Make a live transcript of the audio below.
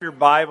your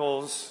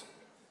Bibles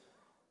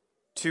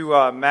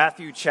to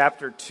Matthew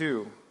chapter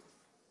 2.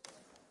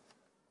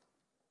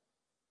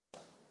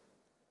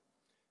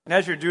 And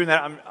as you're doing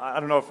that, I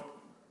don't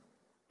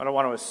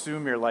want to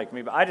assume you're like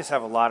me, but I just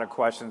have a lot of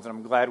questions, and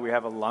I'm glad we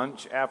have a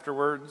lunch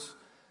afterwards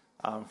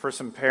for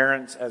some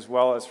parents as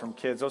well as from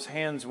kids. Those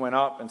hands went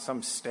up and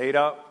some stayed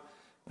up,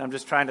 and I'm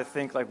just trying to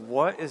think,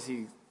 what is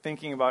he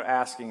thinking about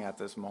asking at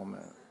this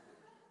moment?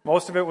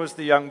 Most of it was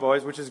the young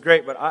boys, which is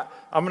great, but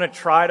I'm going to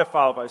try to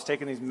follow up. I was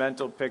taking these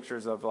mental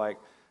pictures of, I'm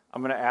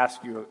going to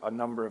ask you a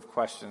number of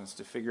questions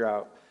to figure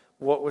out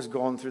what was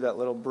going through that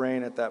little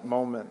brain at that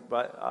moment.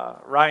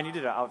 But Ryan, you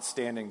did an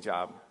outstanding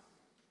job. I'm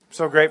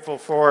so grateful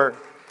for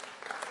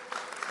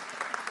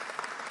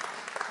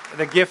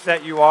the gift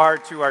that you are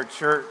to our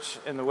church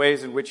and the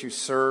ways in which you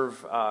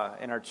serve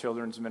in our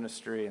children's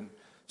ministry and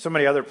so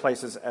many other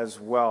places as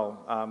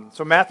well.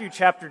 So Matthew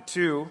chapter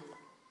 2,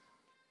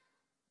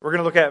 we're going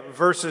to look at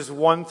verses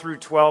 1 through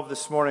 12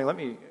 this morning. Let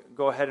me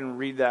go ahead and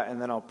read that and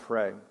then I'll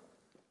pray.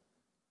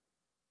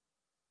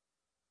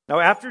 Now,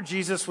 after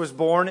Jesus was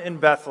born in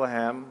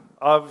Bethlehem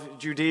of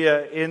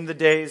Judea in the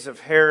days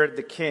of Herod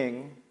the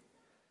king,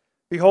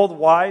 behold,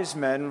 wise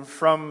men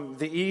from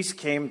the east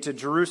came to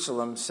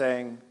Jerusalem,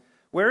 saying,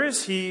 "Where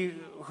is he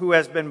who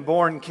has been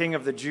born King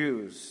of the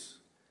Jews?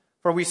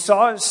 For we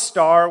saw his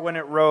star when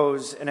it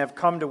rose and have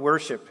come to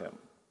worship him."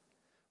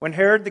 When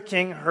Herod the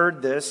king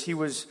heard this, he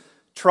was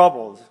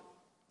troubled,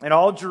 and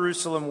all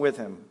Jerusalem with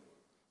him.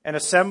 And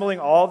assembling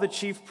all the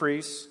chief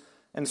priests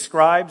and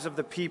scribes of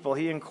the people,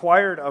 he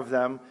inquired of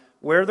them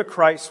where the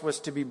Christ was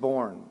to be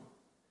born.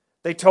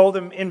 They told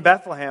him, "In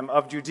Bethlehem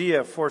of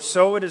Judea, for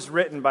so it is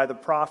written by the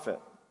prophet.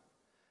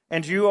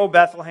 And you, O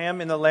Bethlehem,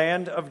 in the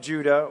land of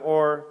Judah,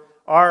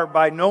 are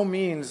by no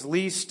means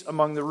least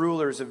among the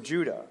rulers of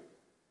Judah.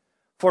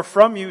 For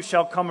from you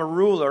shall come a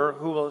ruler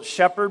who will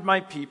shepherd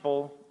my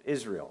people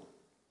Israel."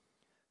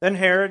 Then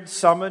Herod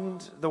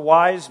summoned the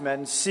wise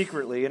men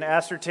secretly and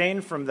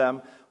ascertained from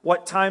them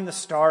what time the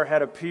star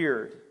had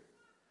appeared.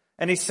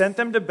 And he sent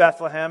them to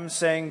Bethlehem,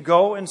 saying,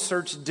 "Go and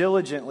search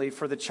diligently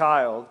for the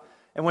child,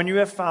 and when you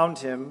have found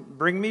him,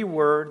 bring me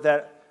word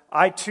that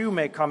I too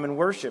may come and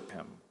worship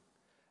him."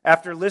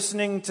 After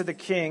listening to the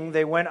king,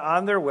 they went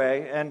on their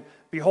way, and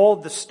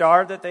behold, the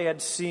star that they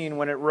had seen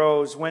when it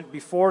rose went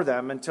before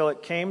them until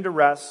it came to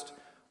rest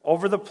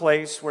over the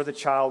place where the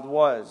child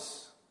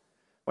was.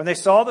 When they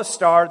saw the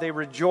star, they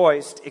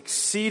rejoiced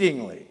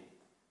exceedingly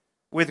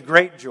with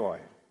great joy.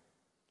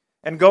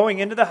 And going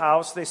into the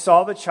house, they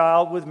saw the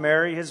child with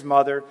Mary, his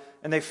mother,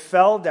 and they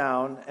fell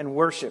down and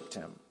worshipped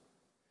him.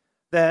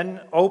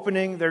 Then,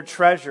 opening their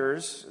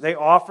treasures, they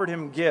offered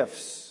him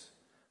gifts,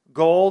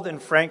 gold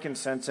and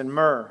frankincense and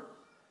myrrh.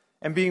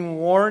 And being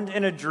warned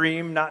in a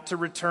dream not to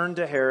return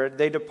to Herod,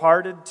 they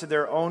departed to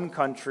their own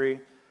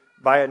country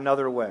by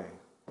another way.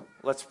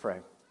 Let's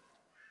pray.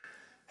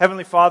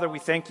 Heavenly Father, we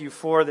thank you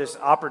for this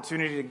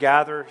opportunity to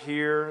gather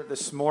here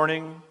this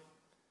morning,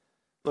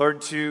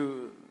 Lord,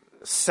 to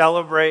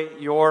celebrate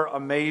your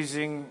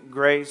amazing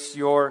grace,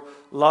 your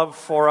love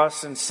for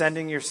us in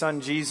sending your Son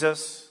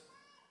Jesus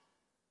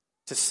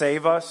to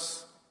save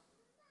us.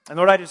 And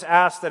Lord, I just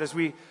ask that as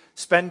we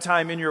spend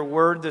time in your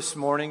word this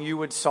morning, you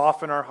would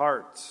soften our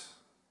hearts,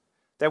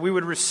 that we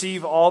would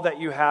receive all that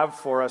you have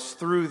for us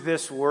through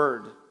this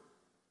word.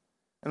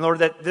 And Lord,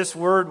 that this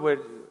word would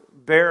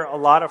bear a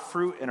lot of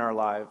fruit in our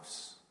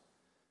lives.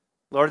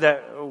 Lord,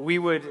 that we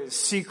would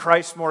see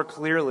Christ more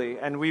clearly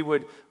and we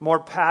would more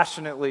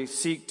passionately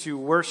seek to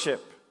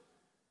worship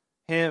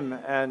him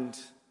and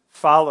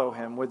follow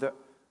him with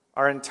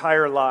our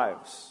entire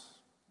lives.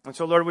 And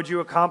so, Lord, would you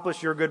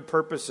accomplish your good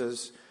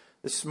purposes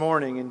this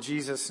morning in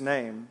Jesus'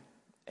 name?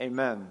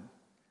 Amen.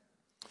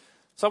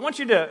 So I want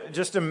you to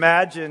just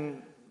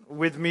imagine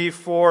with me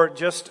for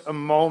just a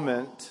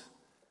moment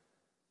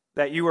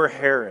that you are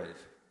Herod.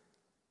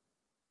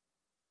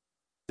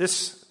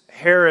 This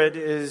Herod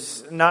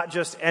is not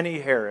just any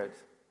Herod.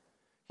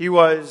 He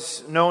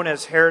was known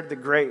as Herod the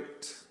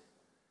Great,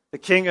 the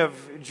king of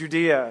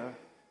Judea.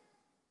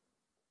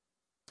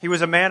 He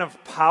was a man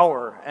of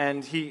power,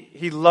 and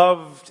he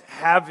loved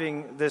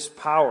having this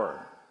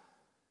power.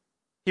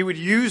 He would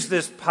use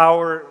this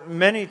power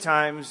many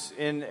times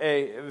in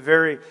a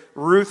very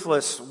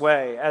ruthless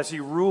way as he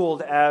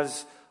ruled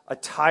as a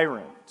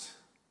tyrant.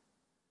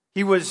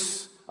 He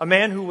was a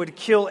man who would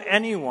kill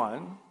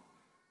anyone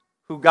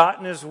who got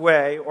in his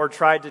way or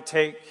tried to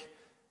take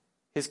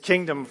his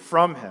kingdom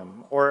from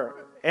him or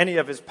any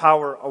of his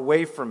power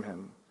away from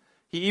him.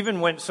 He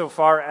even went so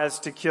far as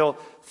to kill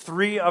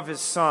 3 of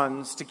his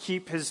sons to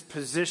keep his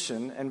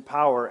position and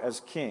power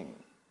as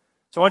king.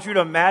 So I want you to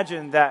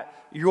imagine that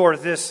you're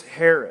this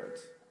Herod.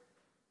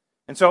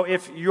 And so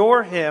if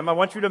you're him, I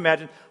want you to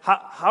imagine,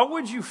 how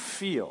would you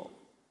feel?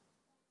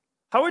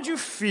 How would you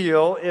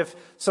feel if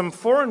some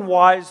foreign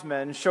wise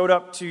men showed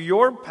up to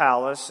your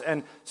palace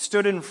and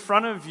stood in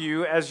front of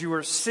you as you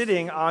were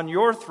sitting on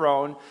your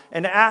throne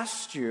and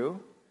asked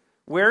you,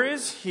 "Where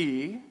is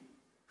he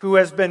who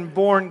has been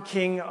born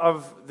King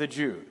of the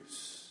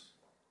Jews?"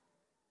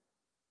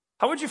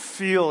 How would you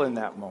feel in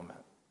that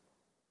moment?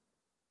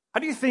 How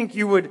do you think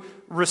you would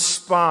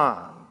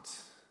respond?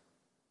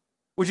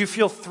 Would you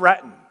feel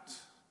threatened?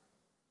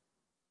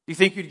 Do you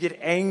think you'd get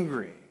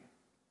angry?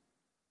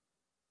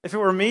 If it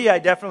were me, I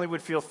definitely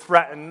would feel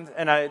threatened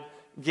and I'd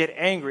get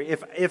angry.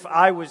 If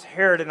I was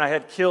Herod and I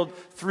had killed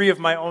 3 of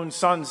my own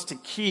sons to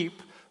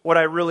keep what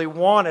I really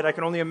wanted, I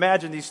can only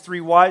imagine these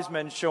 3 wise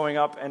men showing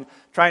up and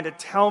trying to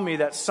tell me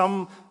that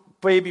some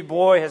baby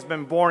boy has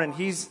been born and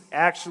he's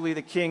actually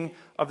the king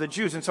of the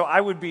Jews. And so I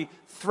would be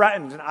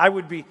threatened and I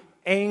would be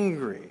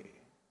angry.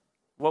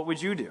 What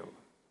would you do?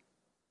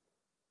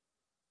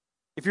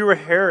 If you were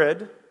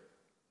Herod,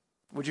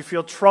 would you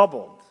feel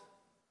troubled?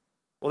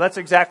 Well, that's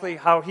exactly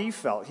how he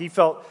felt. He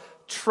felt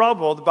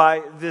troubled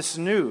by this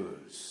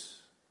news.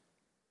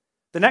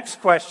 The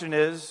next question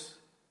is,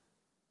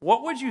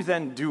 what would you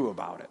then do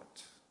about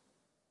it?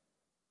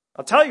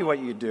 I'll tell you what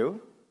you'd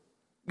do.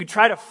 You'd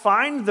try to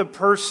find the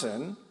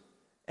person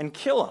and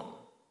kill him.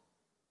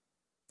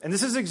 And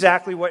this is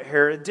exactly what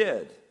Herod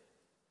did.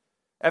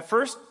 At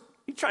first,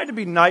 he tried to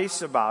be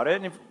nice about it.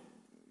 And if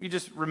you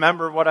just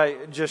remember what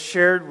I just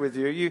shared with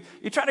you,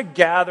 you try to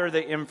gather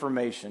the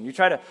information. You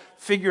try to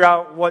figure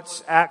out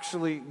what's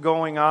actually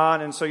going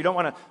on. And so you don't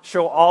want to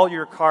show all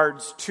your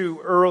cards too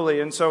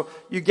early. And so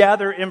you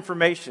gather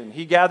information.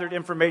 He gathered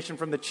information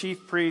from the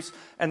chief priests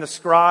and the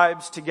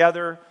scribes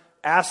together,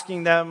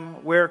 asking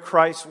them where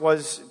Christ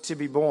was to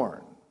be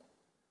born.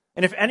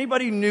 And if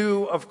anybody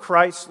knew of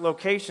Christ's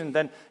location,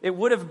 then it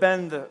would have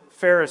been the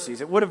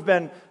Pharisees. It would have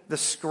been the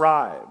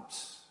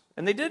scribes.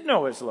 And they did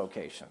know his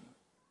location.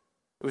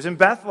 It was in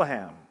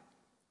Bethlehem,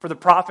 for the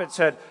prophets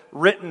had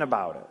written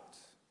about it.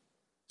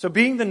 So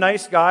being the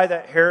nice guy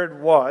that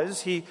Herod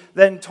was, he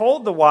then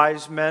told the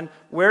wise men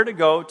where to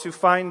go to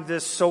find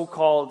this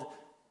so-called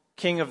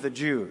king of the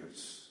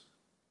Jews.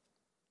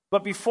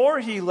 But before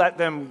he let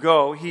them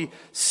go, he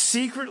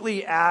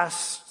secretly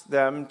asked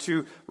them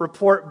to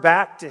report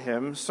back to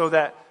him so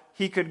that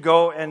he could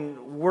go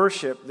and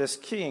worship this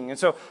king. And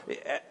so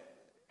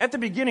at the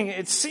beginning,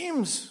 it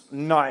seems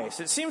nice.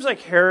 It seems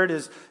like Herod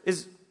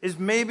is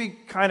maybe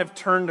kind of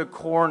turned a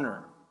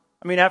corner.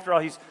 I mean, after all,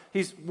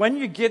 he's when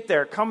you get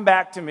there, come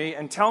back to me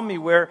and tell me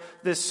where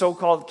this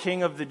so-called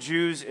king of the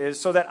Jews is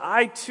so that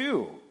I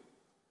too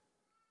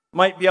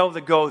might be able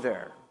to go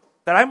there,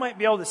 that I might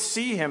be able to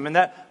see him, and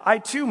that I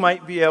too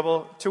might be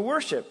able to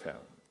worship him.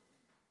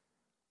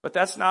 But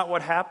that's not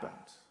what happened.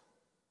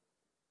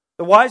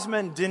 The wise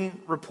men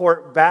didn't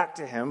report back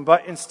to him,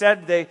 but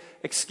instead they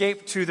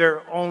escaped to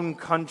their own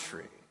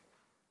country.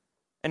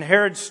 And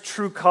Herod's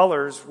true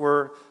colors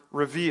were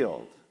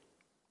revealed.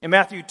 In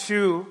Matthew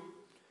 2,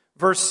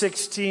 verse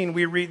 16,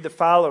 we read the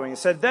following. It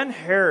said, "Then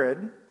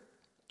Herod,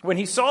 when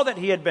he saw that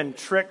he had been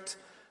tricked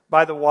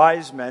by the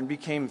wise men,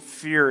 became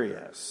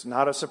furious."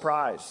 Not a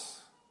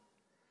surprise.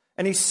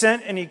 "And he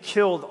sent and he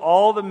killed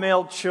all the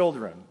male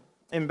children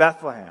in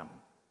Bethlehem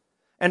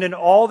and in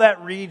all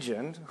that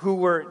region who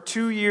were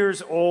 2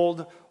 years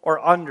old or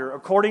under,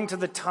 according to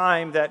the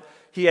time that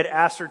he had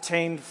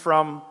ascertained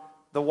from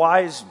the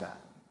wise men."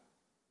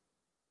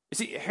 You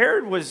see,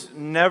 Herod was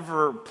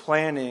never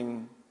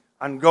planning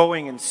on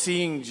going and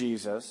seeing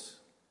Jesus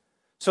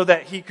so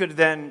that he could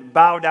then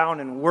bow down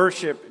and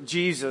worship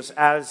Jesus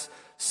as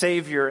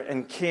Savior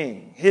and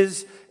King.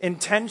 His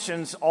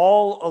intentions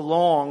all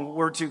along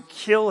were to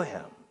kill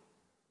him,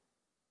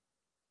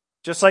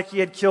 just like he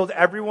had killed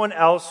everyone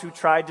else who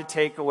tried to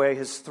take away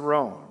his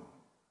throne.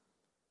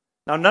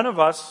 Now, none of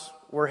us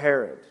were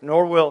Herod,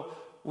 nor will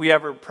we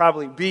ever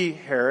probably be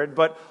Herod,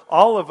 but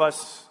all of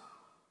us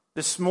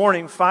this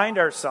morning find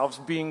ourselves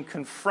being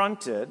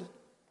confronted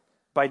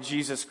by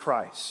Jesus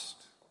Christ.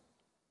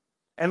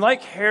 And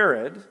like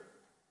Herod,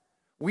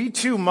 we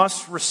too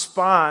must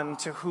respond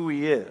to who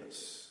he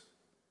is.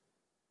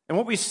 And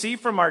what we see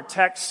from our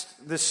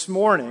text this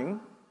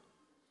morning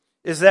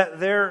is that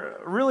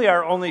there really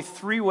are only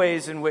 3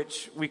 ways in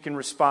which we can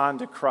respond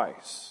to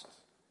Christ.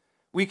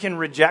 We can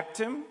reject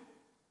him.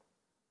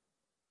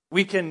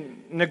 We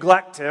can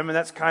neglect him, and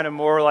that's kind of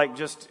more like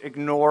just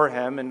ignore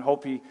him and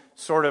hope he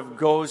sort of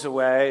goes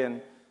away,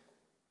 and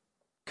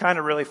kind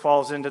of really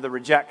falls into the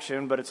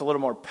rejection, but it's a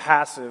little more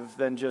passive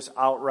than just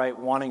outright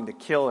wanting to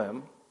kill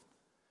him.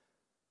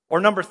 Or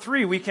number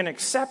 3, we can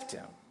accept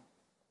him.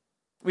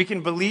 We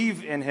can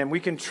believe in him. We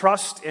can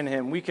trust in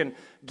him. We can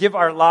give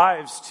our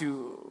lives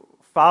to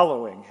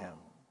following him.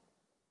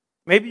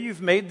 Maybe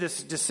you've made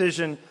this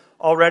decision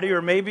already,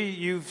 or maybe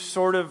you've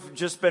sort of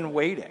just been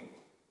waiting.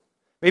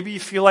 Maybe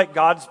you feel like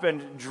God's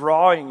been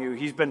drawing you.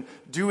 He's been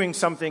doing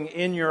something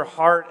in your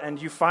heart,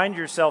 and you find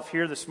yourself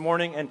here this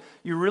morning, and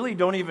you really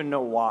don't even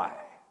know why.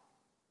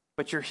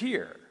 But you're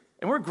here.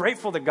 And we're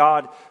grateful to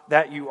God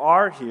that you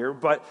are here,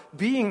 but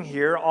being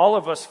here, all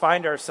of us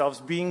find ourselves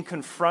being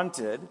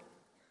confronted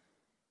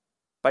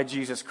by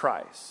Jesus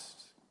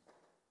Christ.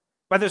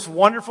 By this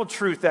wonderful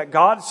truth that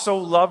God so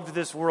loved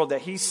this world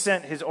that he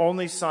sent his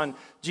only son,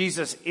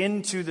 Jesus,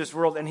 into this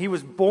world, and he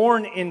was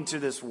born into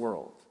this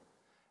world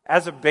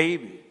as a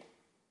baby.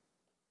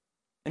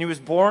 And he was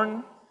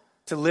born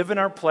to live in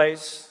our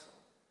place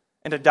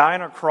and to die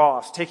on a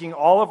cross, taking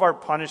all of our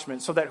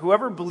punishment so that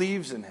whoever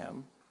believes in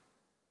him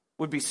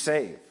would be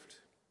saved,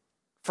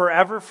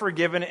 forever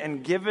forgiven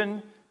and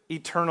given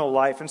eternal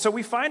life. And so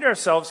we find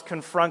ourselves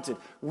confronted.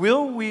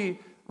 Will we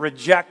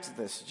reject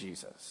this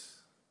Jesus?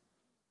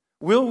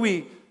 Will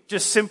we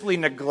just simply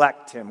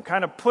neglect him,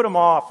 kind of put him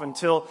off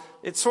until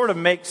it sort of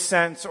makes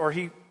sense, or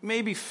he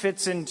maybe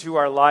fits into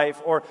our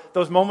life, or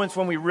those moments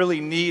when we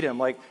really need him,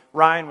 like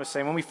Ryan was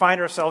saying, when we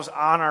find ourselves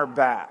on our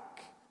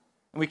back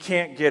and we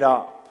can't get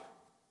up?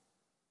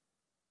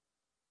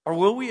 Or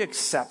will we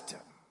accept him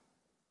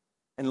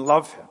and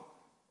love him?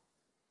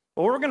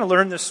 Well, what we're going to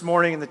learn this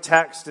morning in the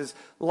text is,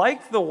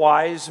 like the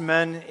wise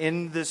men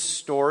in this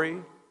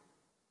story,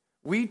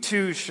 we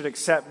too should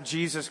accept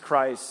Jesus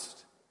Christ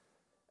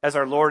as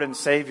our Lord and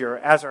Savior,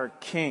 as our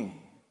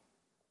King,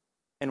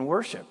 and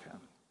worship him.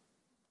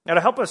 Now,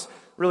 to help us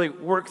really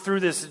work through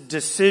this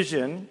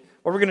decision,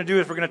 what we're going to do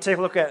is we're going to take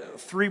a look at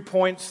 3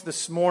 points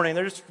this morning.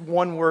 They're just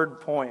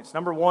one-word points.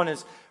 Number one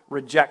is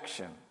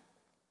rejection.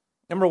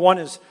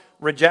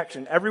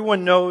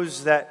 Everyone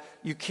knows that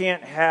you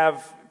can't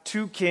have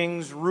two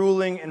kings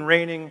ruling and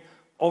reigning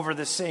over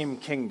the same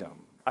kingdom.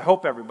 I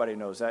hope everybody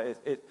knows that.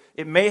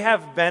 It may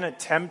have been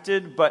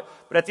attempted, but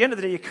at the end of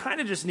the day, you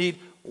kind of just need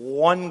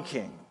one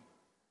king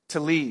to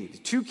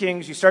lead. Two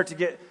kings, you start to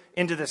get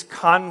into this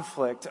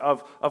conflict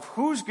of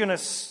who's going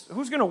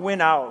to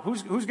win out,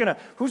 who's going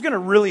to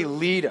really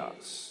lead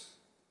us.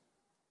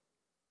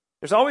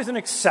 There's always an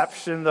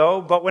exception,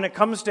 though, but when it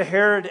comes to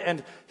Herod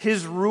and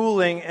his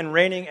ruling and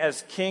reigning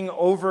as king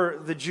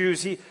over the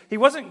Jews, he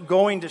wasn't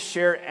going to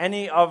share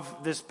any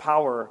of this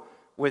power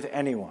with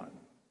anyone.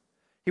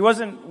 He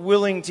wasn't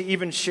willing to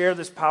even share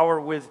this power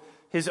with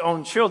his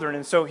own children,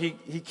 and so he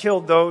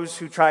killed those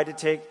who tried to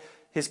take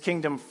his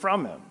kingdom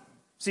from him.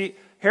 See,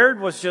 Herod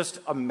was just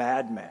a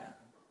madman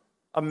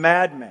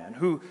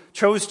who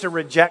chose to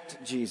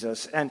reject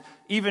Jesus and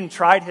even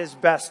tried his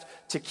best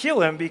to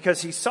kill him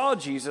because he saw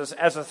Jesus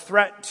as a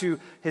threat to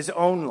his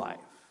own life.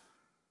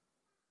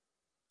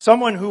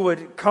 Someone who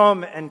would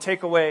come and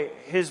take away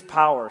his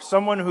power.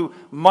 Someone who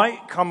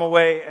might come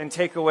away and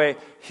take away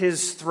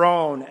his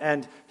throne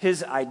and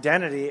his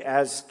identity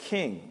as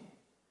king.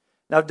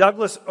 Now,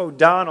 Douglas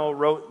O'Donnell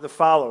wrote the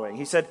following.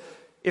 He said,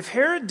 if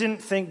Herod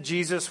didn't think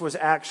Jesus was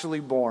actually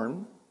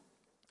born,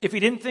 if he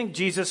didn't think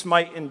Jesus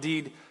might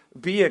indeed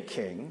be a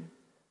king,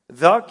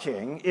 the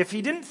king, if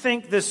he didn't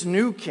think this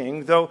new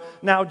king, though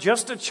now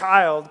just a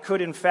child,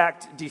 could in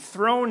fact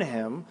dethrone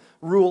him,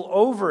 rule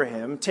over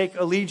him, take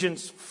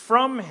allegiance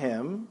from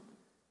him,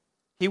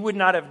 he would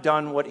not have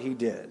done what he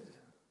did.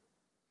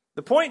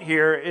 The point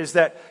here is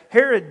that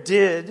Herod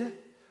did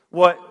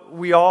what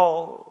we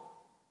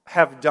all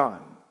have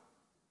done,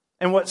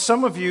 and what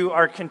some of you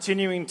are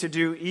continuing to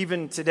do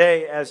even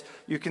today as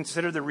you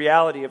consider the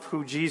reality of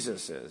who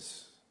Jesus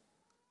is.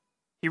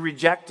 He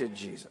rejected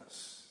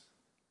Jesus.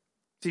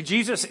 See,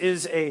 Jesus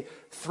is a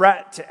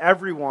threat to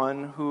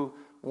everyone who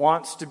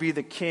wants to be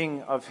the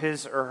king of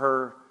his or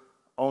her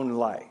own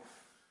life.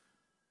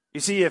 You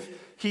see, if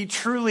he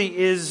truly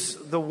is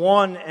the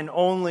one and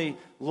only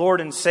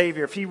Lord and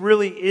Savior, if he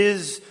really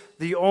is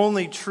the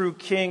only true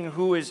king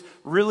who is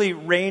really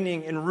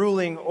reigning and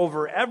ruling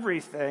over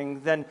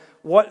everything, then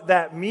what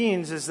that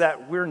means is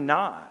that we're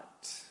not.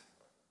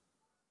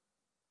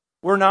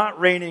 We're not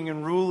reigning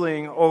and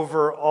ruling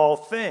over all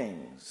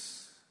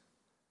things.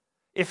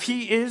 If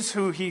he is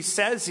who he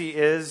says he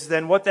is,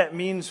 then what that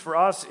means for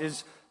us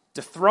is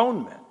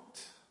dethronement.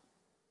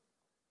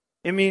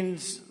 It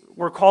means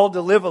we're called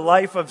to live a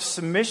life of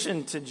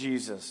submission to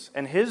Jesus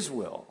and his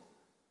will,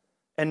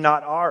 and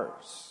not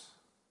ours.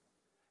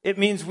 It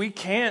means we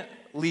can't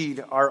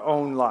lead our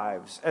own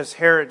lives as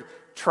Herod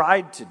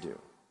tried to do.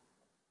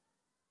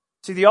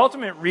 See, the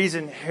ultimate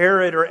reason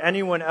Herod or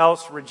anyone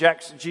else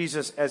rejects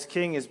Jesus as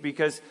king is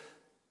because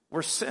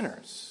we're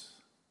sinners.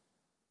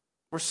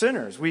 We're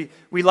sinners. We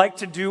like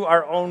to do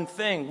our own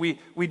thing.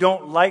 We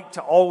don't like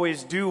to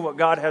always do what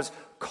God has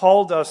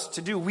called us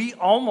to do. We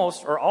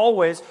almost or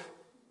always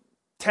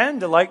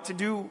tend to like to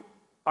do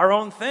our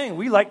own thing.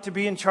 We like to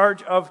be in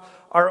charge of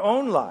our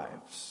own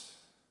lives.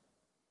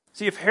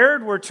 See, if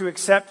Herod were to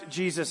accept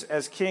Jesus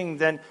as king,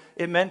 then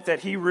it meant that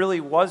he really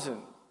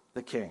wasn't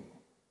the king.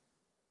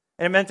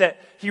 And it meant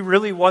that he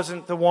really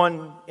wasn't the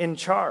one in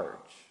charge.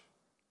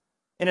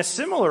 In a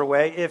similar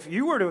way, if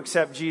you were to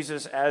accept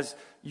Jesus as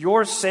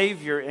your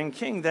Savior and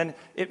King, then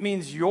it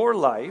means your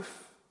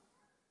life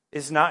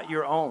is not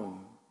your own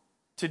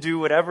to do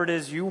whatever it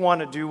is you want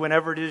to do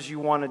whenever it is you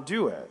want to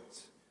do it,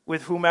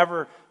 with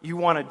whomever you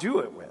want to do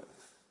it with.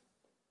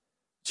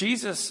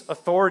 Jesus'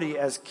 authority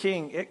as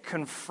King, it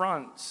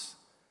confronts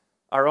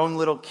our own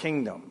little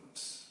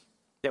kingdoms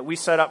that we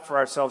set up for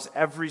ourselves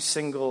every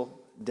single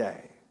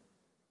day.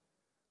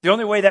 The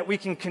only way that we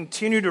can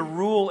continue to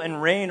rule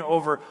and reign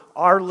over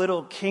our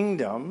little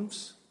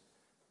kingdoms,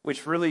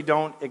 which really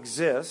don't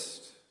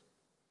exist,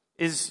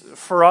 is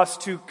for us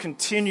to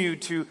continue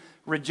to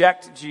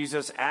reject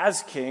Jesus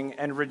as king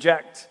and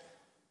reject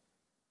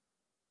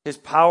his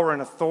power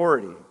and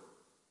authority.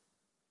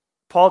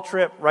 Paul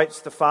Tripp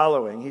writes the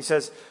following. He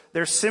says,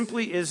 there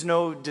simply is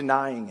no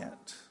denying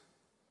it.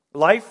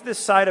 Life this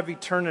side of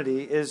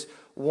eternity is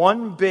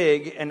one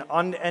big and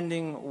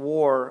unending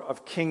war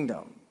of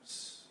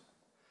kingdoms.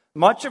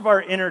 Much of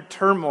our inner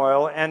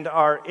turmoil and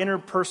our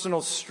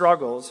interpersonal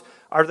struggles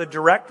are the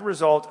direct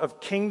result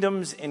of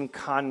kingdoms in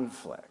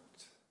conflict.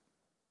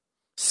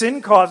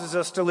 Sin causes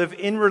us to live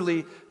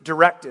inwardly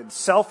directed,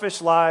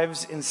 selfish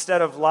lives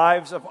instead of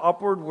lives of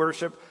upward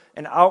worship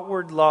and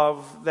outward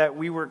love that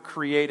we were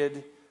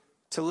created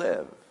to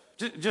live.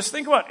 Just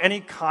think about any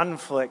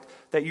conflict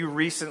that you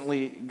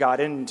recently got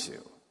into.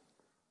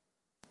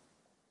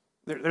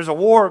 There's a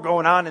war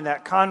going on in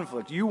that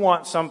conflict. You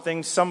want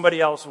something,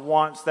 somebody else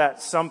wants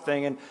that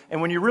something.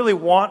 And when you really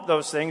want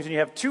those things, and you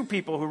have two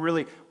people who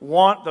really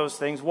want those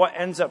things, what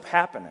ends up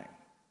happening?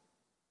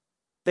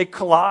 They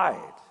collide.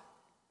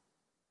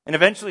 And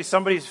eventually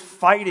somebody's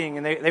fighting,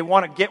 and they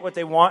want to get what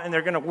they want, and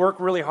they're going to work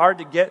really hard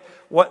to get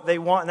what they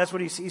want. And that's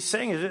what he's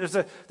saying.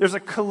 There's a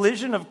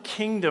collision of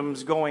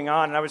kingdoms going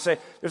on. And I would say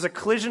there's a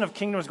collision of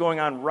kingdoms going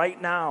on right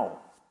now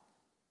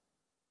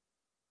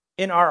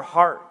in our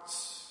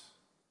hearts.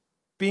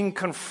 Being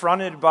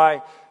confronted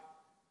by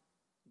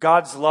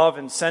God's love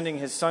and sending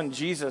his son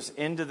Jesus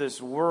into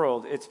this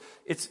world.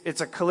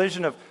 It's a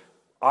collision of,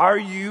 are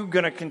you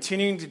going to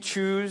continue to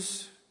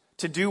choose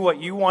to do what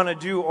you want to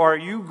do, or are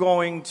you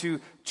going to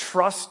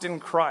trust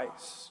in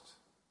Christ?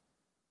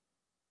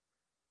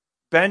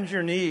 Bend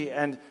your knee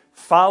and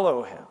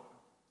follow him.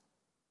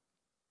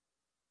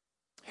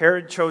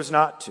 Herod chose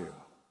not to.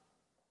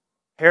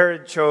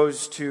 Herod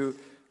chose to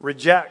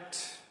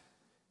reject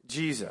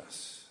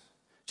Jesus.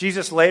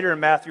 Jesus later in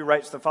Matthew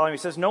writes the following. He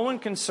says, "No one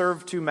can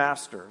serve two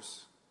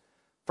masters,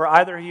 for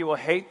either he will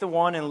hate the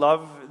one and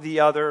love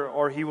the other,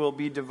 or he will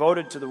be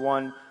devoted to the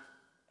one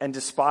and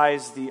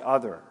despise the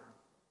other."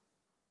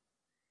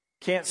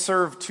 Can't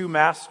serve two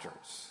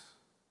masters.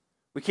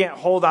 We can't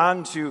hold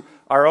on to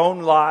our own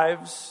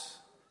lives,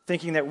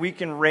 thinking that we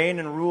can reign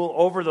and rule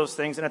over those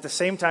things, and at the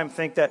same time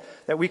think that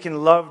we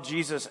can love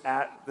Jesus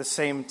at the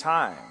same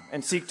time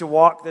and seek to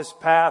walk this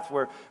path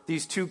where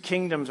these two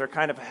kingdoms are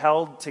kind of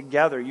held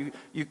together.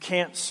 You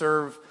can't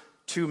serve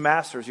two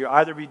masters. You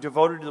either be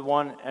devoted to the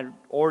one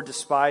or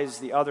despise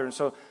the other. And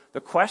so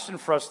the question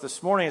for us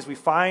this morning as we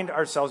find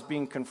ourselves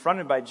being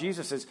confronted by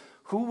Jesus is,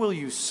 who will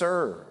you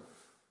serve?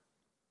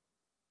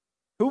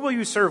 Who will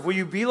you serve? Will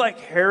you be like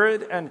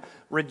Herod and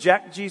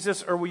reject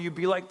Jesus, or will you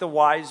be like the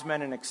wise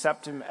men and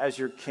accept him as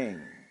your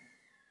king?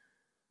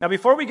 Now,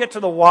 before we get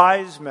to the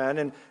wise men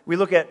and we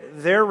look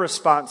at their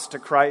response to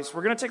Christ,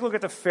 we're going to take a look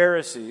at the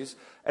Pharisees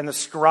and the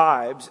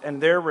scribes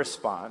and their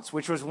response,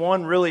 which was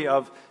one really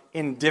of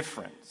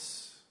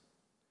indifference.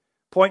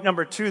 Point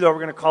number 2, though,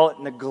 we're going to call it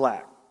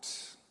neglect.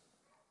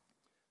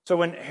 So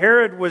when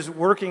Herod was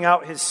working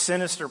out his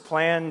sinister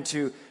plan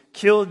to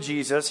kill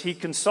Jesus, he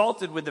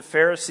consulted with the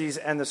Pharisees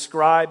and the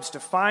scribes to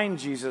find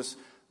Jesus'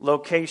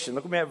 location.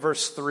 Look with me at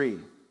verse 3. It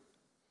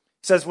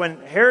says,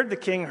 "When Herod the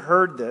king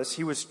heard this,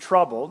 he was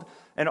troubled,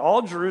 and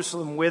all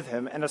Jerusalem with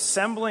him, and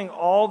assembling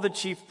all the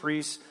chief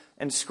priests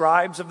and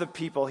scribes of the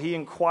people, he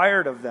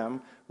inquired of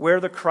them where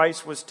the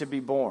Christ was to be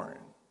born.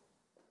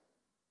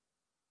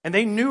 And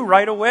they knew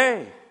right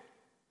away.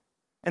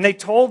 And they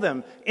told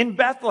them, in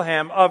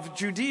Bethlehem of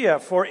Judea,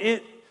 for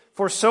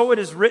so it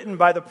is written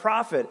by the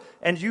prophet,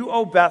 and you,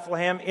 O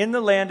Bethlehem, in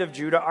the land of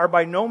Judah, are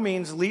by no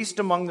means least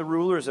among the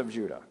rulers of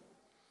Judah.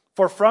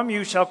 For from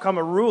you shall come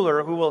a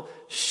ruler who will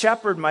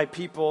shepherd my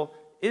people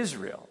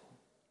Israel."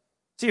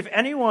 See, if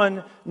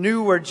anyone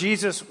knew where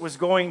Jesus was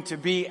going to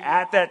be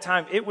at that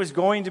time, it was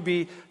going to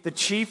be the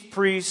chief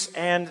priests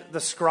and the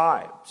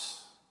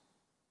scribes.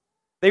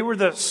 They were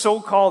the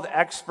so-called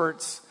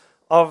experts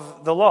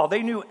of the law.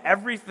 They knew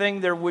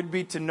everything there would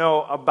be to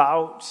know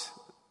about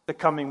the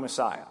coming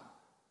Messiah,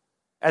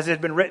 as it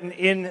had been written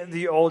in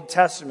the Old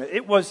Testament.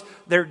 It was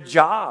their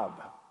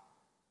job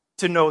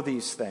to know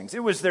these things.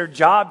 It was their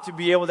job to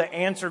be able to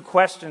answer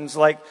questions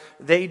like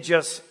they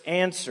just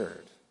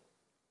answered.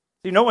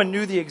 See, no one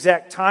knew the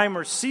exact time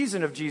or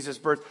season of Jesus'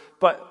 birth,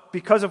 but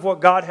because of what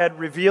God had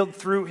revealed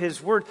through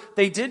his word,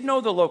 they did know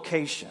the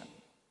location.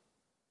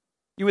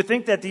 You would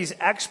think that these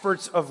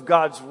experts of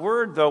God's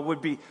word, though,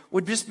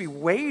 would just be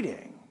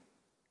waiting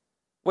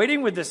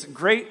with this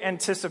great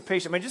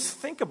anticipation. I mean, just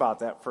think about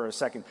that for a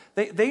second.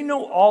 They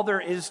know all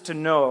there is to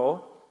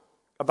know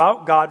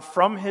about God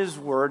from his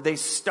word. They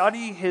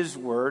study his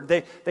word.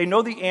 They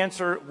know the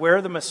answer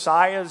where the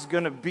Messiah is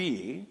going to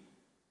be.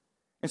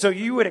 And so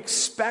you would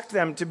expect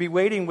them to be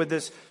waiting with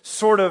this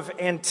sort of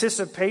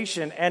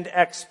anticipation and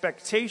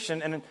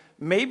expectation, and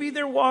maybe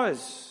there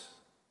was.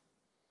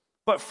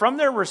 But from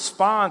their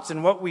response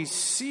and what we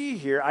see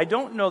here, I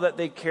don't know that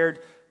they cared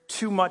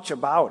too much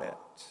about it.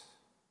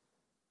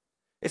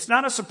 It's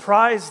not a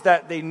surprise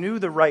that they knew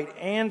the right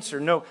answer.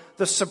 No,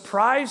 the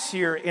surprise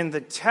here in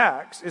the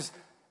text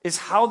is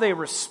how they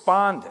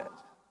responded.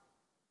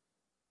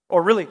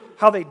 Or really,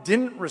 how they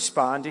didn't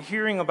respond to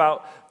hearing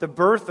about the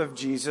birth of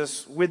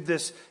Jesus with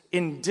this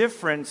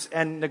indifference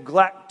and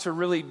neglect to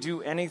really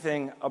do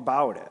anything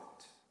about it.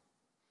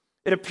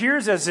 It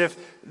appears as if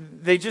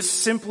they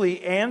just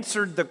simply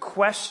answered the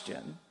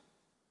question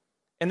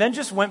and then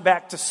just went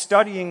back to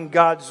studying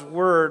God's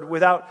word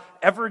without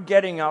ever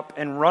getting up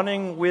and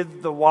running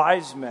with the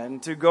wise men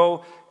to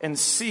go and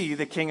see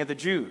the King of the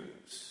Jews?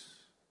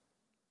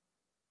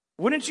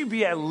 Wouldn't you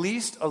be at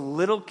least a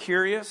little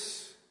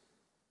curious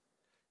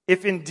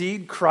if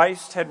indeed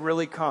Christ had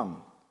really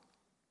come?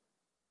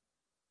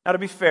 Now, to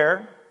be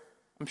fair,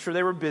 I'm sure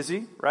they were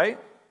busy, right?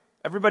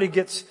 Everybody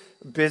gets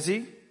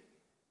busy.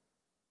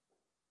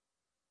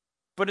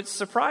 But it's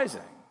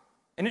surprising,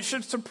 and it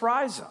should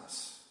surprise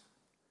us.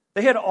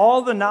 They had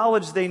all the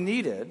knowledge they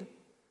needed,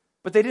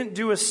 but they didn't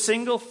do a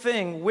single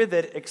thing with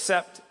it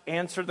except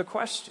answer the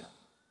question.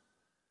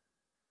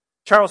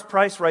 Charles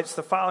Price writes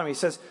the following. He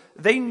says,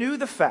 they knew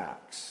the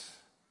facts,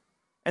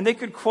 and they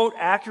could quote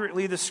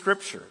accurately the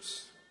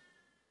scriptures,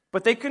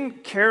 but they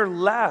couldn't care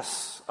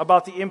less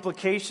about the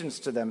implications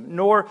to them,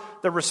 nor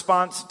the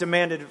response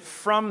demanded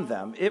from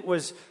them. It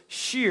was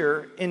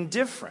sheer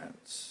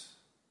indifference.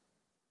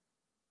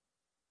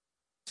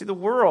 See, the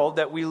world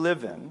that we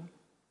live in,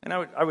 and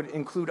I would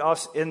include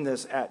us in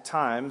this at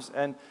times,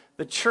 and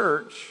the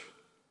church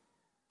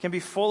can be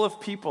full of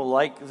people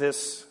like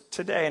this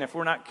today, and if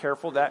we're not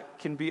careful, that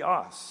can be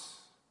us.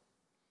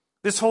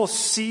 This whole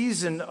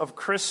season of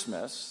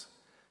Christmas,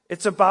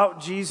 it's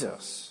about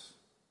Jesus.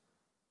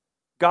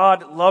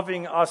 God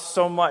loving us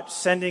so much,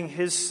 sending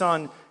his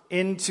Son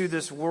into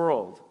this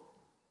world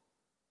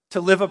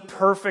to live a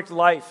perfect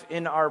life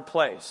in our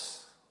place.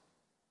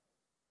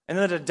 And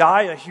then to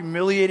die a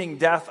humiliating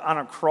death on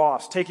a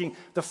cross, taking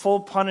the full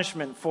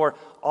punishment for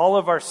all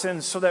of our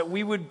sins so that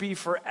we would be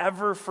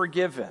forever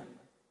forgiven,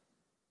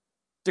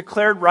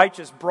 declared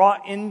righteous,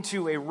 brought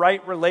into a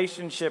right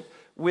relationship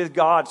with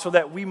God so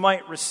that we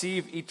might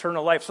receive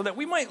eternal life, so that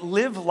we might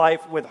live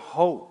life with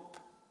hope.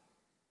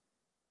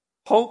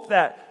 Hope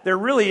that there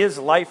really is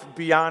life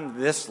beyond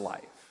this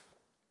life.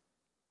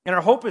 And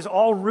our hope is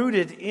all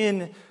rooted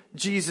in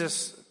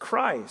Jesus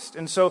Christ.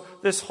 And so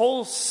this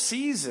whole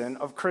season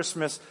of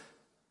Christmas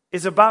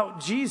is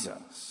about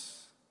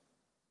Jesus.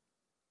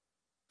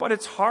 But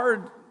it's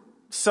hard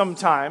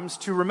sometimes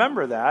to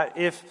remember that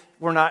if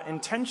we're not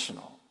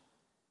intentional.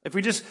 If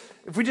we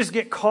just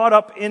get caught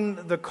up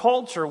in the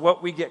culture,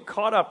 what we get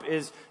caught up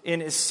is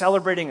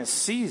celebrating a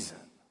season.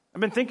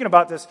 I've been thinking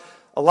about this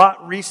a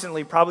lot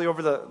recently, probably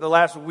over the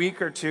last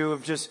week or two,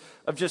 of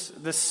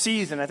just the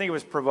season. I think it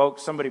was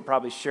provoked. Somebody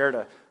probably shared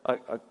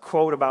a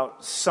quote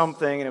about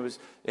something, and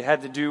it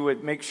had to do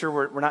with make sure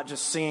we're not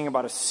just singing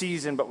about a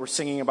season, but we're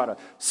singing about a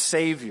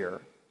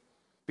Savior,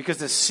 because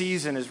the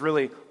season is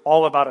really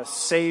all about a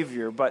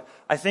Savior. But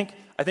I think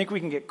we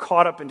can get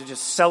caught up into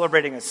just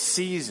celebrating a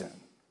season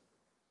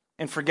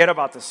and forget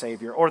about the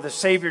Savior, or the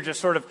Savior just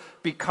sort of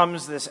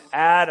becomes this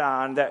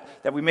add-on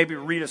that we maybe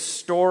read a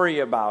story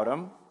about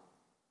him.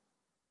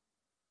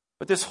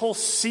 But this whole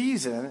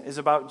season is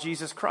about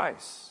Jesus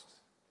Christ.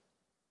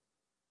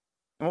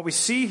 And what we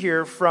see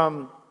here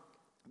from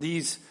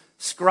these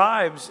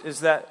scribes is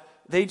that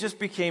they just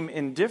became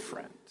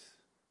indifferent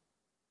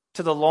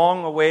to the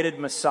long-awaited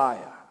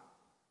Messiah.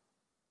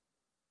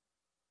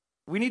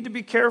 We need to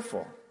be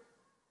careful,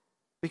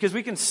 because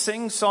we can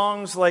sing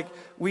songs like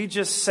we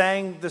just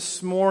sang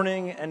this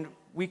morning, and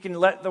we can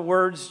let the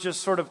words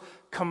just sort of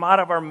come out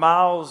of our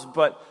mouths,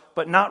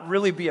 but not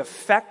really be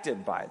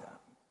affected by them.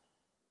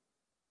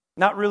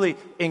 Not really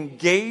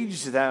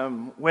engage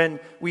them when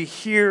we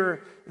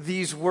hear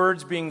these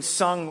words being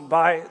sung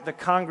by the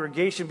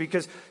congregation.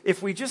 Because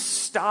if we just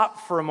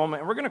stop for a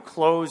moment, and we're going to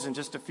close in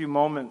just a few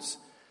moments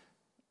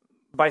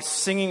by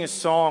singing a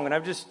song, and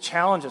I've just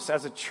challenged us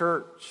as a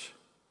church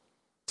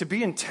to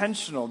be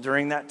intentional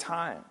during that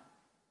time.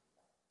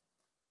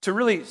 To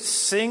really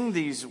sing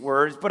these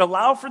words, but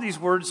allow for these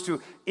words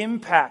to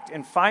impact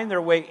and find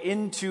their way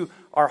into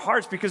our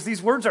hearts, because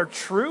these words are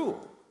true.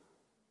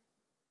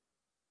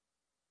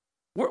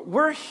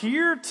 We're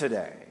here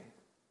today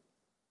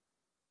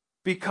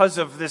because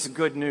of this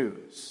good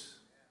news.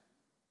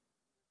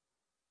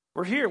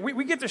 We're here.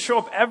 We get to show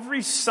up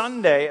every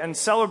Sunday and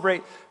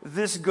celebrate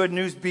this good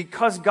news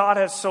because God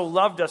has so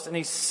loved us and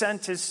he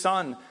sent his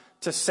Son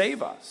to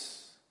save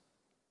us.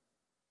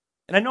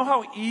 And I know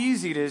how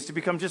easy it is to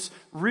become just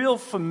real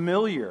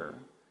familiar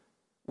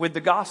with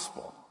the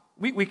gospel.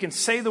 We can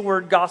say the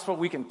word gospel,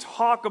 we can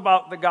talk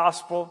about the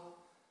gospel,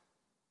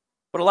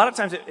 but a lot of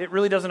times it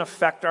really doesn't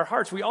affect our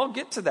hearts. We all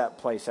get to that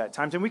place at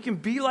times, and we can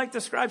be like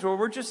the scribes where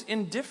we're just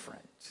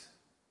indifferent,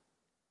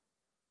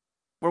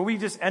 where we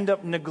just end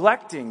up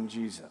neglecting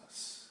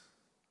Jesus.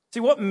 See,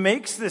 what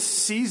makes this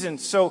season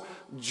so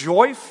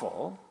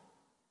joyful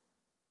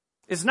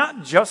is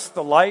not just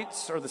the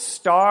lights or the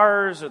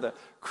stars or the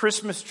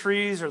Christmas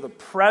trees or the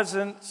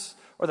presents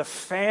or the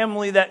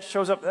family that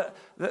shows up.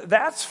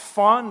 That's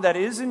fun, that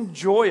is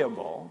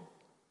enjoyable,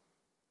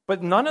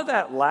 but none of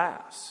that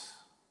lasts.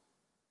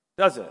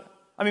 Does it?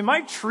 I mean,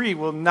 my tree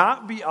will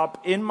not be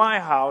up in my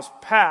house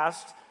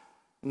past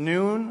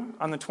noon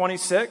on the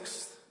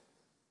 26th.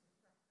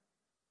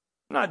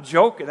 I'm not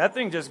joking. That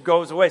thing just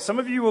goes away. Some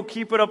of you will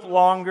keep it up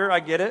longer. I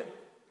get it.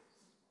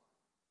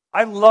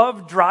 I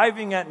love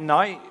driving at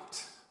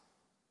night.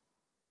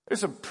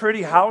 There's some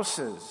pretty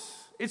houses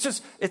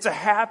it's a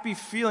happy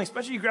feeling,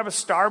 especially you grab a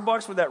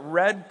Starbucks with that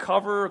red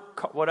cover,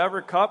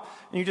 whatever cup,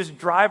 and you just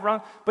drive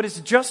around. But it's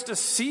just a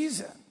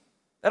season.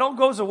 That all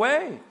goes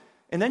away.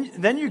 And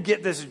then you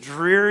get this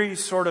dreary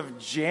sort of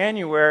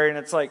January, and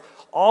it's like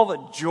all the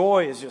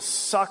joy is just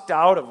sucked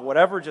out of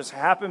whatever just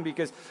happened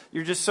because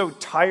you're just so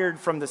tired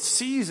from the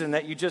season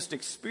that you just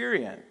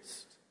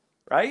experienced,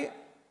 right?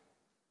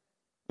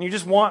 And you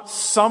just want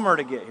summer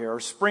to get here or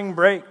spring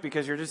break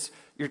because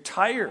you're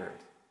tired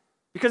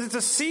because it's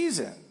a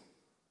season.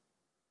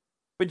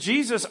 But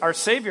Jesus, our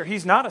Savior,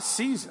 he's not a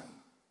season.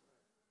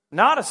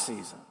 Not a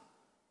season.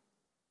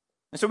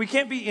 And so we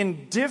can't be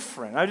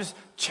indifferent. I just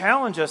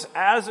challenge us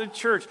as a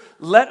church,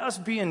 let us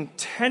be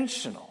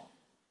intentional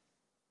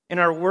in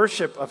our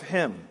worship of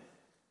him,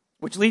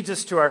 which leads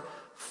us to our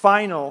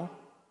final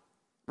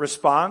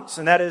response,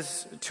 and that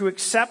is to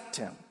accept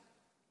him.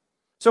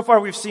 So far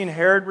we've seen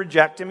Herod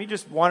reject him. He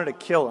just wanted to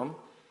kill him,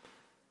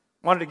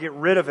 wanted to get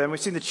rid of him.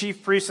 We've seen the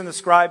chief priests and the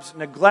scribes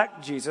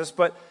neglect Jesus,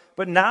 but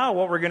now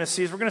what we're going to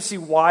see is we're going to see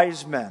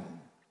wise men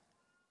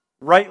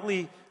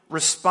rightly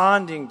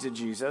responding to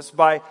Jesus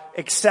by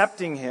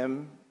accepting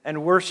him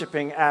and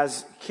worshiping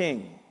as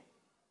king.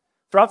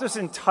 Throughout this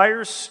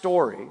entire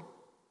story,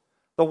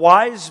 the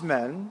wise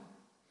men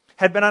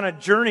had been on a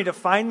journey to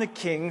find the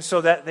king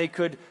so that they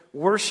could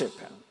worship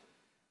him.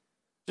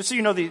 Just so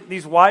you know,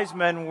 these wise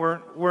men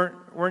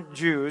weren't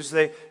Jews.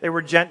 They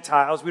were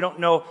Gentiles. We don't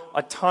know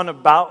a ton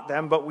about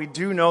them, but we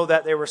do know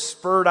that they were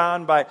spurred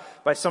on by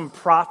some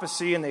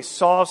prophecy and they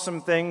saw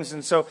some things.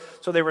 And so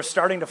they were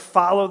starting to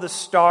follow the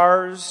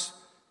stars,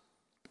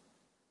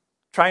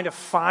 trying to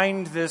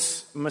find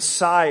this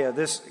Messiah,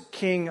 this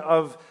King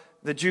of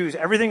the Jews.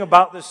 Everything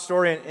about this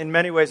story in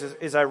many ways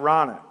is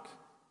ironic.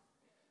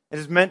 It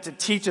is meant to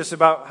teach us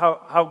about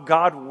how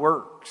God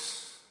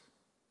works.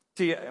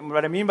 See,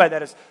 what I mean by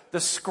that is the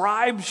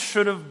scribes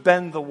should have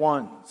been the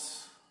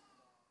ones.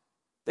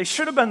 They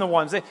should have been the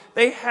ones.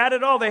 They had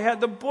it all. They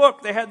had the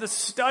book. They had the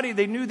study.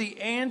 They knew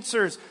the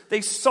answers.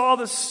 They saw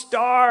the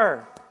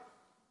star.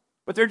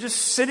 But they're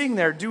just sitting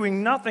there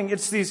doing nothing.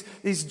 It's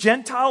these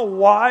Gentile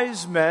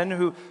wise men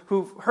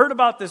who heard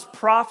about this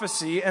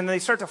prophecy and they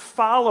start to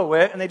follow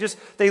it and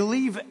they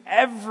leave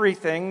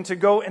everything to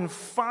go and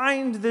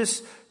find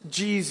this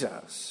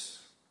Jesus.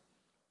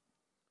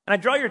 And I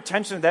draw your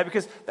attention to that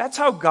because that's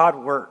how God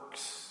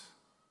works.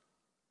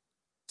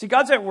 See,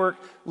 God's at work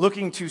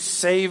looking to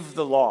save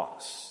the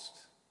lost,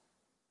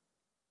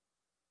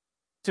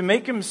 to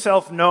make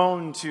himself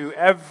known to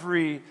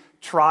every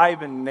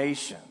tribe and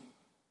nation.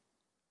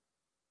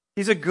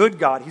 He's a good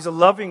God. He's a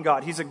loving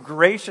God. He's a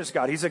gracious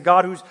God. He's a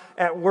God who's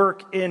at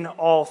work in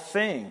all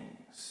things.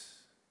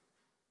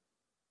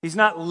 He's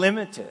not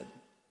limited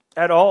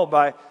at all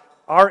by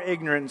our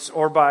ignorance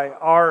or by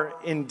our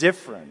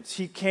indifference.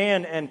 He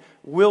can and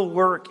will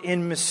work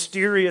in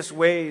mysterious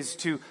ways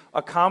to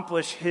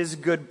accomplish his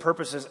good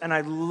purposes. And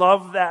I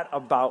love that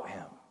about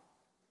him.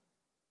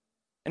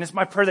 And it's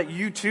my prayer that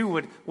you too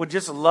would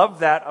just love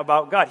that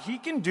about God. He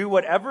can do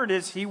whatever it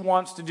is he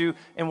wants to do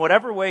in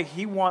whatever way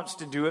he wants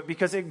to do it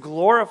because it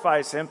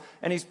glorifies him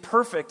and he's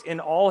perfect in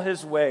all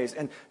his ways.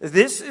 And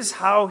this is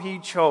how he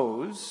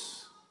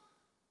chose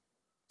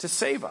to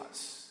save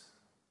us.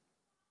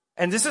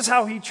 And this is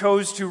how he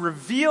chose to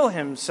reveal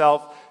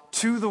himself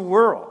to the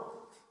world.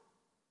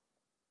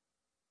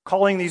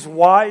 Calling these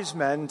wise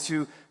men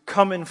to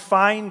come and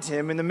find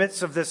him in the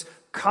midst of this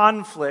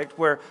conflict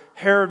where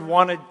Herod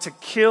wanted to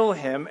kill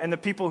him and the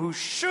people who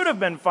should have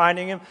been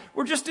finding him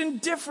were just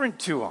indifferent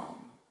to him.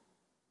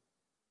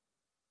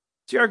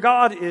 See, our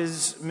God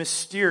is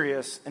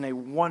mysterious in a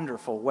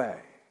wonderful way.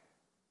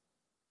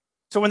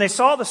 So when they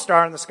saw the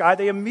star in the sky,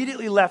 they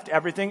immediately left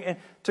everything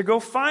to go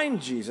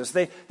find Jesus.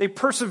 They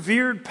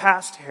persevered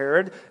past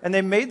Herod and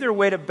they made their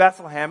way to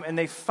Bethlehem and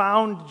they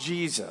found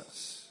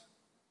Jesus.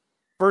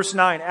 Verse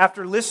 9,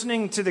 after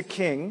listening to the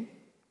king,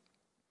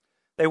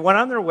 they went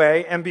on their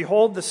way, and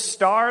behold, the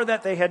star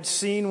that they had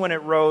seen when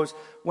it rose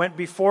went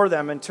before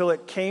them until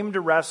it came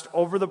to rest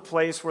over the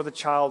place where the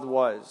child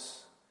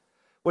was.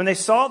 When they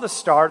saw the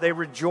star, they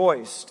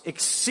rejoiced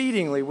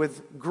exceedingly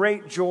with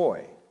great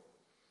joy.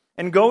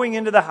 And going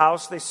into the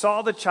house, they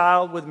saw the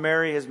child with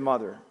Mary, his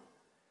mother.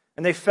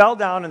 And they fell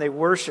down and they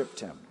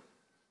worshipped him.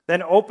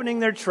 Then opening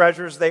their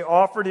treasures, they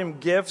offered him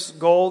gifts,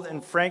 gold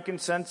and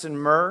frankincense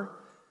and myrrh.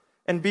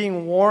 And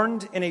being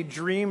warned in a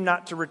dream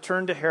not to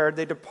return to Herod,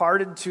 they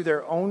departed to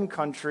their own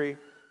country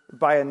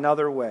by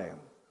another way.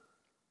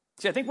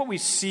 See, I think what we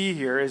see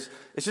here is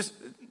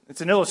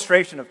it's an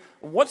illustration of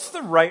what's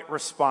the right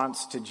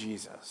response to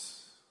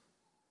Jesus.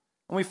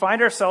 When we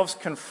find ourselves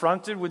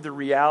confronted with the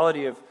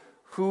reality of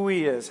who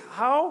he is,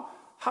 how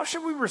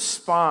should we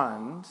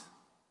respond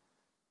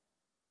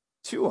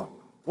to him?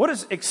 What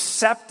does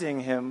accepting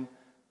him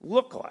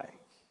look like?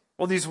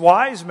 Well, these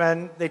wise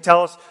men, they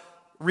tell us,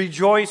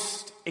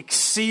 rejoiced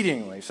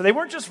exceedingly. So they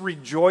weren't just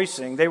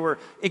rejoicing, they were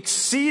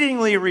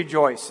exceedingly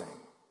rejoicing.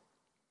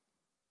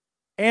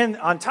 And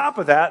on top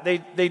of that,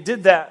 they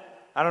did that.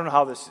 I don't know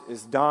how this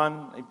is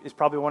done. It's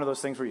probably one of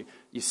those things where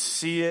you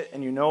see it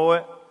and you know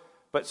it.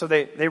 But so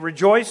they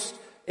rejoiced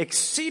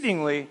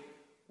exceedingly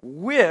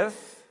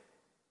with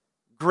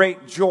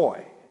great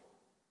joy.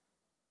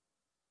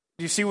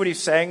 Do you see what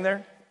he's saying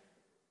there?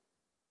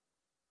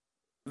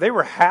 They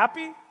were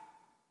happy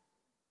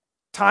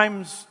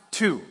times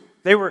two.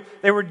 They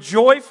were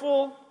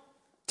joyful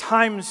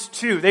times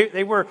two.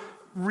 They were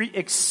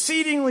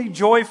exceedingly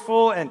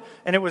joyful, and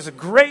it was a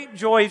great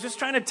joy. He's just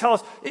trying to tell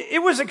us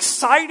it was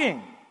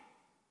exciting.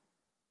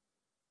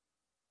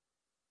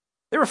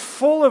 They were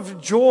full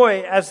of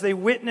joy as they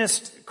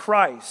witnessed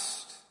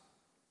Christ.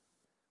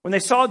 When they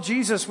saw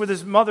Jesus with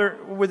his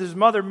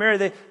mother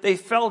Mary, they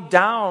fell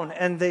down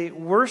and they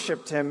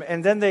worshiped him,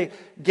 and then they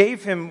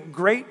gave him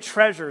great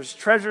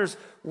treasures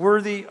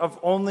worthy of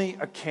only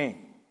a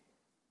king.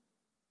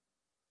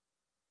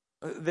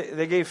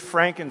 They gave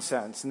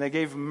frankincense, and they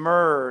gave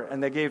myrrh,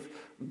 and they gave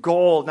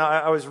gold. Now,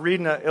 I was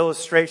reading an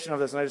illustration of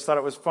this, and I just thought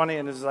it was funny,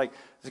 and it's like,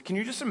 can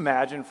you just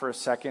imagine for a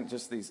second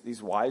just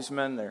these wise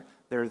men,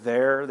 they're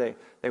there,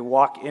 they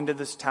walk into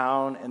this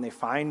town, and they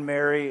find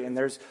Mary, and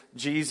there's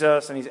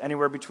Jesus, and he's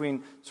anywhere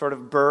between sort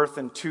of birth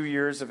and 2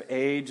 years of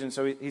age, and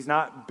so he's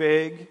not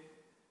big.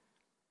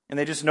 And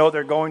they just know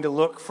they're going to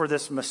look for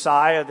this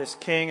Messiah, this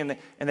king,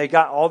 and they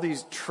got all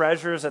these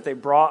treasures that they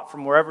brought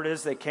from wherever it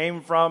is they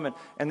came from,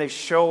 and they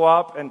show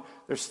up, and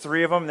there's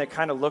 3 of them, and they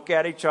kind of look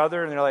at each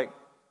other, and they're like,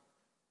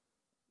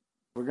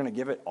 we're going to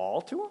give it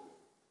all to him?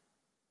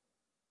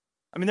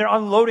 I mean, they're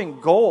unloading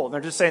gold, and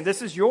they're just saying,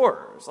 this is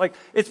yours. Like,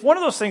 it's one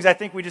of those things I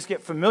think we just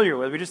get familiar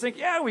with. We just think,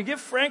 yeah, we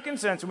give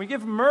frankincense, and we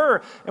give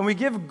myrrh, and we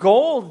give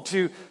gold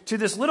to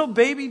this little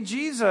baby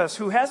Jesus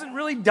who hasn't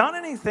really done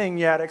anything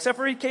yet, except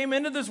for he came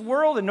into this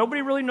world, and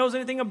nobody really knows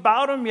anything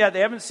about him yet.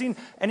 They haven't seen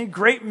any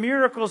great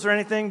miracles or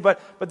anything,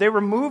 but they were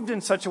moved in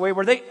such a way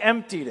where they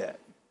emptied it.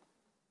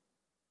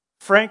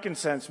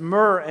 Frankincense,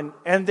 myrrh,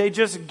 and they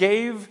just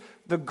gave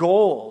the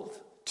gold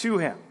to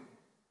him.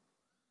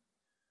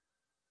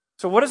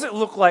 So what does it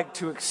look like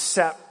to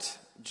accept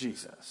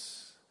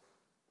Jesus?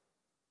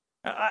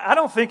 I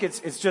don't think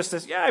it's just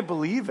this, yeah, I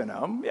believe in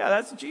him. Yeah,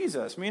 that's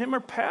Jesus. Me and him are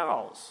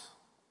pals.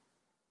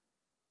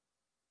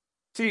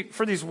 See,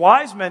 for these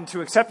wise men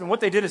to accept him,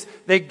 what they did is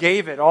they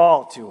gave it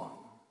all to him.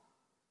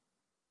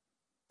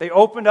 They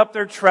opened up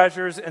their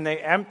treasures and they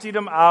emptied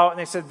them out and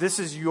they said, this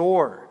is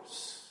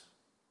yours.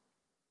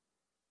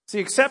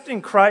 See,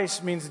 accepting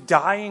Christ means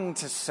dying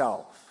to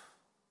self.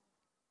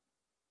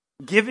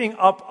 Giving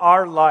up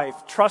our life,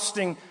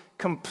 trusting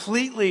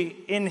completely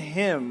in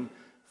him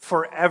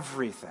for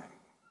everything.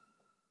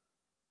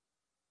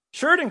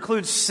 Sure, it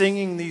includes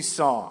singing these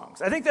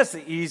songs. I think that's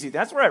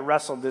that's where I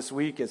wrestled this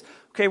week is,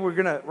 okay, we're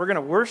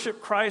gonna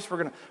worship Christ,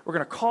 we're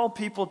gonna call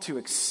people to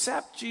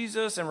accept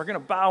Jesus, and we're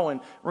gonna bow and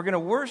we're gonna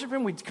worship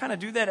him. We kind of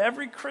do that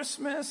every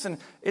Christmas, and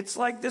it's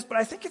like this, but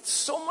I think it's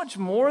so much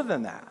more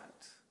than that.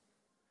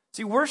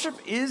 See, worship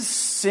is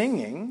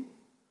singing.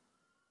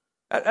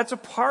 That's a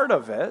part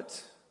of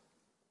it.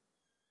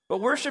 But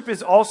worship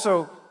is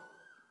also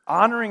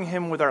honoring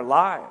him with our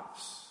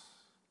lives.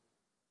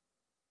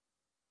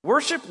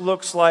 Worship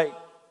looks like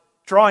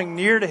drawing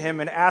near to him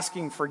and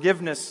asking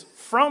forgiveness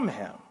from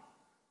him.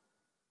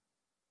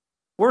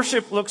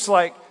 Worship looks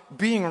like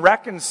being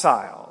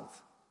reconciled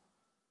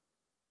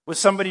with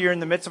somebody you're in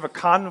the midst of a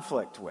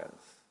conflict with.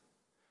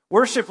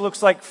 Worship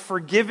looks like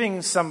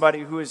forgiving somebody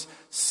who has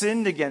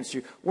sinned against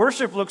you.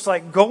 Worship looks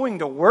like going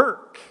to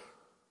work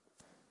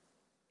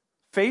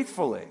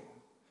faithfully.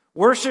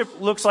 Worship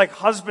looks like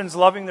husbands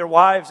loving their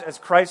wives as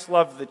Christ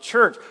loved the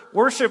church.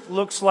 Worship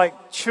looks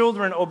like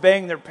children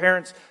obeying their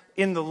parents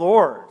in the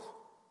Lord.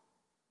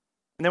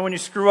 And then when you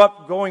screw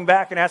up, going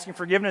back and asking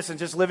forgiveness and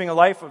just living a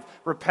life of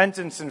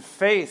repentance and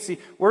faith. See,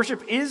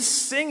 worship is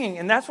singing,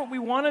 and that's what we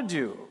want to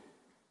do.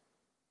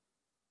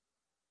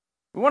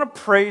 We want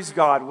to praise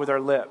God with our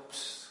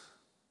lips.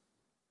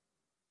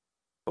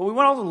 But we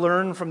want to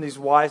learn from these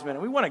wise men,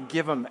 and we want to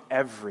give them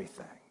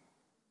everything.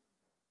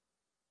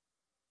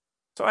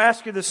 So I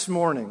ask you this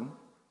morning,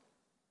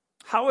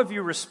 how have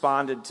you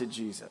responded to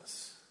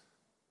Jesus?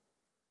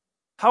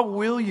 How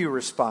will you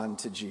respond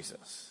to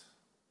Jesus?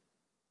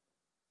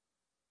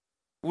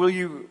 Will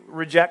you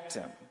reject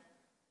him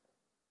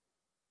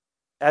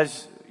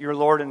as your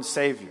Lord and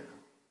Savior?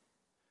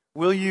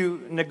 Will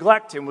you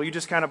neglect him? Will you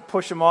just kind of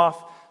push him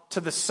off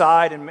to the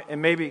side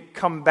and maybe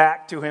come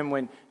back to him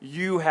when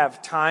you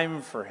have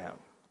time for him?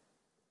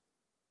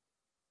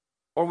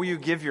 Or will you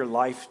give your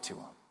life to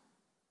him?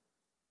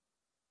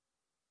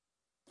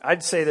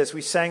 I'd say this.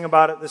 We sang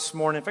about it this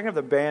morning. If I can have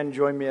the band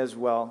join me as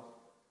well.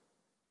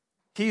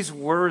 He's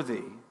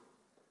worthy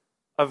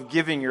of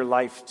giving your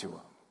life to him.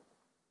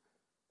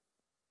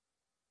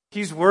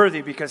 He's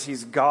worthy because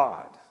he's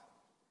God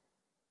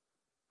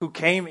who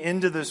came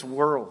into this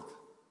world.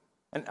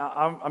 And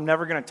I'm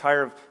never going to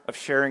tire of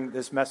sharing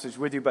this message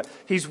with you, but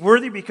he's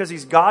worthy because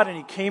he's God and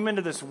he came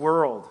into this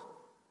world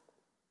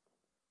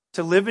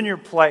to live in your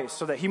place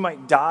so that he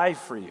might die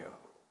for you.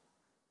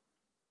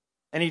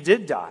 And he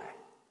did die.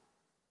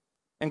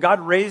 And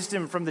God raised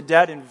him from the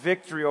dead in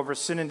victory over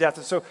sin and death.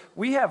 And so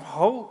we have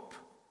hope.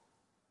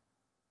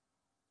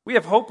 We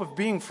have hope of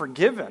being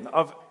forgiven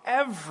of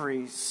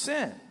every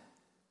sin.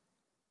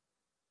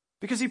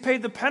 because he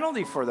paid the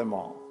penalty for them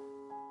all.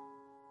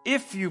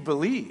 If you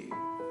believe.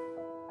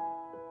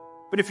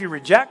 But if you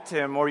reject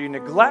him or you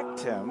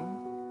neglect him,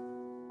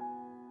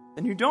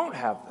 then you don't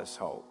have this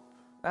hope.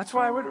 That's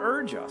why I would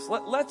urge us.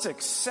 Let's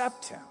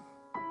accept him.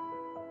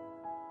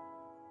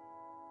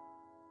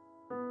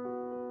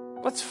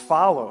 Let's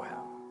follow him.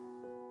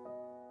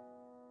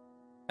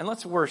 And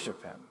let's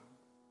worship him.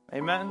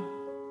 Amen?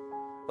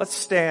 Let's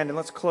stand and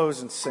let's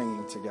close in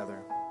singing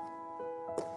together.